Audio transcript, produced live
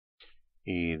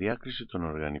Η διάκριση των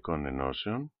οργανικών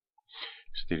ενώσεων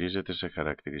στηρίζεται σε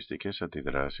χαρακτηριστικές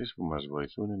αντιδράσεις που μας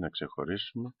βοηθούν να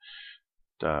ξεχωρίσουμε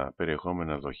τα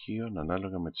περιεχόμενα δοχείων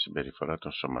ανάλογα με τη συμπεριφορά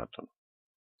των σωμάτων.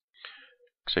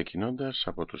 Ξεκινώντας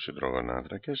από τους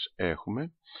υδρογονάνθρακες,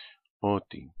 έχουμε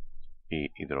ότι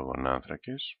οι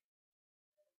υδρογονάνθρακες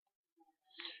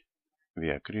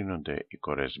διακρίνονται οι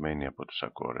κορεσμένοι από τους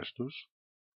ακόρεστους,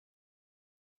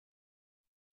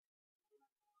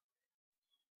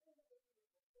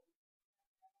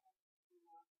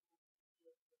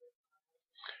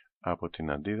 από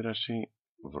την αντίδραση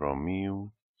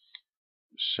βρωμίου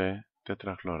σε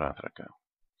τετραχλωράνθρακα.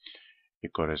 Οι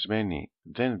κορεσμένοι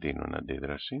δεν δίνουν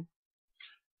αντίδραση,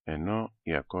 ενώ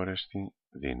οι ακόρεστοι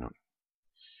δίνουν.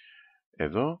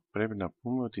 Εδώ πρέπει να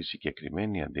πούμε ότι η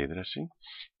συγκεκριμένη αντίδραση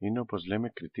είναι, όπως λέμε,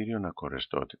 κριτήριο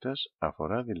ακορεστότητας,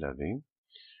 αφορά δηλαδή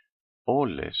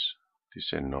όλες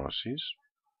τις ενώσεις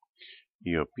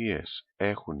οι οποίες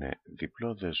έχουν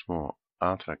διπλό δεσμό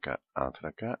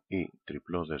άνθρακα-άνθρακα ή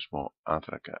τριπλό δεσμό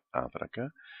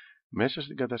άνθρακα-άνθρακα μέσα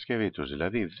στην κατασκευή τους.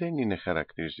 Δηλαδή δεν είναι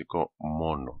χαρακτηριστικό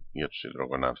μόνο για τους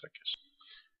υδρογονάνθρακες.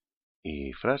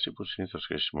 Η φράση που συνήθως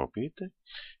χρησιμοποιείται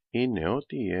είναι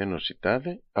ότι η ένωση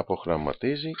τάδε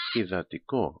αποχρωματίζει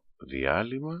υδατικό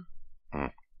διάλειμμα.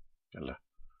 Καλά.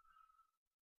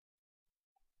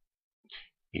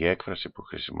 Η έκφραση που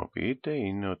χρησιμοποιείται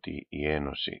είναι ότι η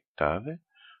ένωση τάδε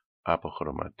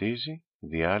αποχρωματίζει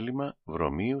διάλειμμα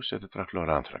βρωμίου σε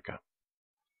τετραχλωράνθρακα.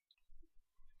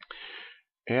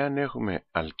 Εάν έχουμε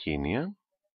αλκίνια,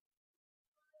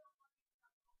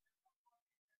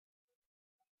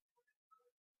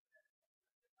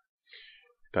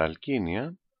 τα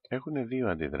αλκίνια έχουν δύο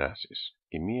αντιδράσεις.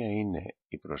 Η μία είναι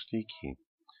η προσθήκη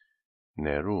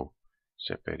νερού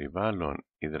σε περιβάλλον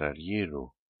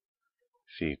υδραργύρου,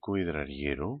 θηϊκού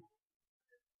υδραργύρου,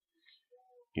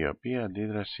 η οποία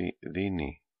αντίδραση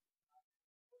δίνει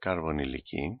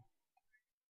καρβονυλική.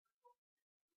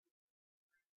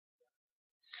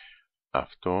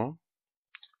 Αυτό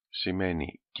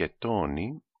σημαίνει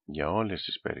κετόνη για όλες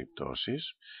τις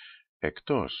περιπτώσεις,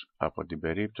 εκτός από την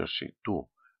περίπτωση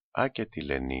του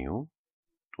ακετυλενίου,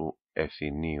 του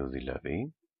εθινίου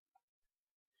δηλαδή,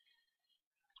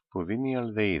 που δίνει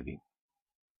αλδεΐδη.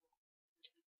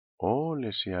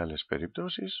 Όλες οι άλλες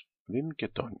περιπτώσεις δίνουν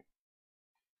κετόνη.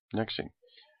 Εντάξει.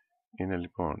 Είναι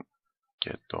λοιπόν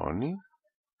κετόνη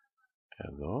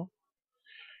εδώ,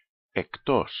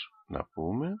 εκτός να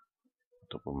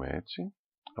το πούμε έτσι,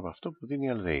 από αυτό που δίνει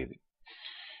αλδεΐδη.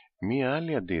 Μία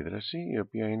άλλη αντίδραση, η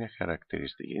οποία είναι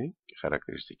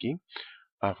χαρακτηριστική,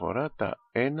 αφορά τα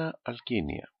ένα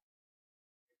αλκίνια.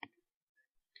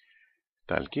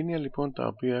 Τα αλκίνια λοιπόν, τα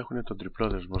οποία έχουν τον τριπλό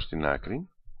δεσμό στην άκρη,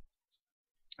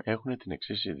 έχουν την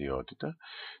εξής ιδιότητα.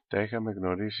 Τα είχαμε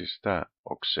γνωρίσει στα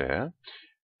οξέα.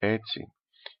 Έτσι,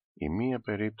 η μία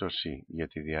περίπτωση για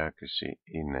τη διάκριση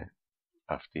είναι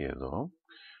αυτή εδώ.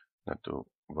 Να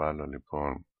του βάλω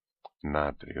λοιπόν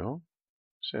νάτριο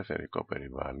σε εθερικό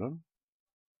περιβάλλον.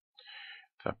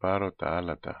 Θα πάρω τα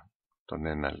άλατα των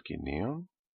ένα αλκινίων,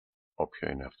 όποιο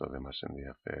είναι αυτό δεν μας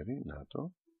ενδιαφέρει, να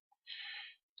το.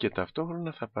 Και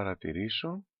ταυτόχρονα θα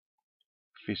παρατηρήσω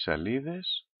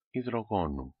φυσαλίδες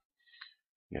υδρογόνου.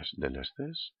 Για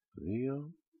συντελεστές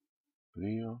 2,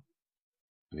 2,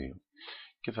 2.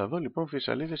 Και θα δω λοιπόν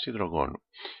φυσαλίδες υδρογόνου.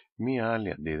 Μία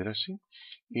άλλη αντίδραση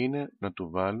είναι να του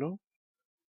βάλω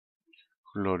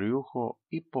χλωριούχο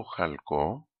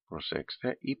υποχαλκό,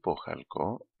 προσέξτε,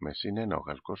 υποχαλκό, με +1 ο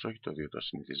χαλκός, όχι το 2 το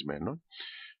συνηθισμένο,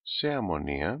 σε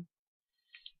αμμονία.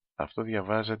 Αυτό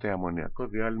διαβάζεται αμμονιακό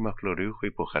διάλειμμα χλωριούχου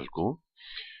υποχαλκού,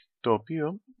 το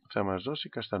οποίο θα μας δώσει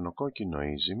καστανοκόκκινο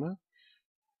ίζημα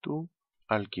του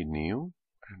αλκινίου,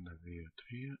 1, 2,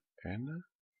 3, 1,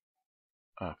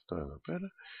 αυτό εδώ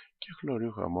πέρα, και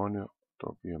χλωριούχο αμμόνιο, το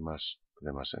οποίο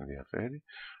δεν μας ενδιαφέρει.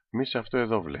 Εμείς αυτό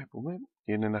εδώ βλέπουμε,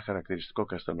 είναι ένα χαρακτηριστικό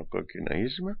καστανοκόκκινο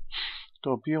ίζημα,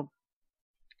 το οποίο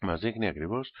μας δείχνει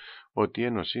ακριβώς ότι η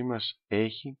ένωσή μας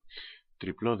έχει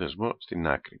τριπλό δεσμό στην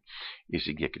άκρη. Η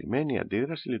συγκεκριμένη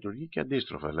αντίδραση λειτουργεί και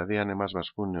αντίστροφα, δηλαδή αν εμάς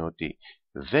μας πούνε ότι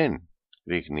δεν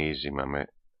ρίχνει ίζημα με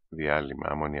διάλειμμα,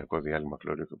 αμμονιακό διάλειμμα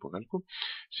χλωριούχου υποχαλκού,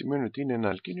 σημαίνει ότι είναι ένα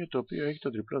αλκίνιο το οποίο έχει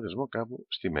τον τριπλό δεσμό κάπου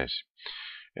στη μέση.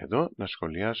 Εδώ να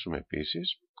σχολιάσουμε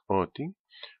επίσης ότι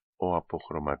ο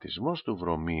αποχρωματισμός του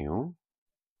βρωμίου,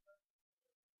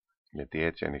 γιατί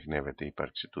έτσι ανιχνεύεται η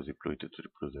ύπαρξη του διπλού ή του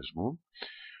τριπλού δεσμού,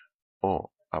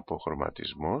 ο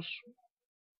αποχρωματισμός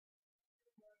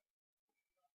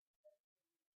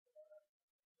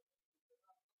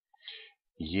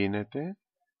γίνεται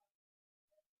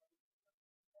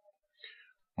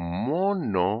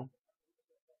μόνο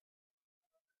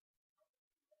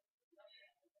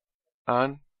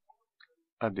αν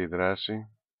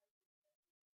αντιδράσει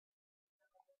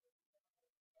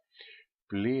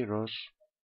πλήρως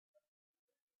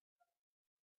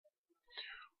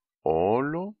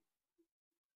όλο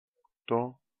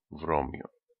το βρώμιο.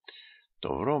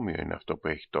 Το βρώμιο είναι αυτό που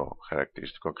έχει το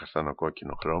χαρακτηριστικό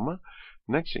καστανοκόκκινο χρώμα.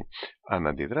 Εντάξει, αν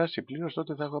αντιδράσει πλήρως,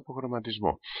 τότε θα έχω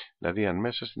αποχρωματισμό. Δηλαδή, αν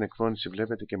μέσα στην εκφώνηση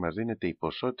βλέπετε και μας δίνεται η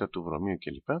ποσότητα του βρωμίου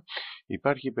κλπ.,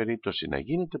 υπάρχει περίπτωση να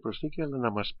γίνεται προσθήκη, αλλά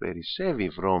να μας περισσεύει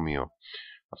βρώμιο.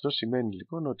 Αυτό σημαίνει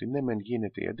λοιπόν ότι ναι μεν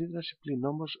γίνεται η αντίδραση, πλην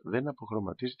όμως δεν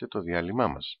αποχρωματίζεται το διάλειμμά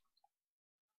μας.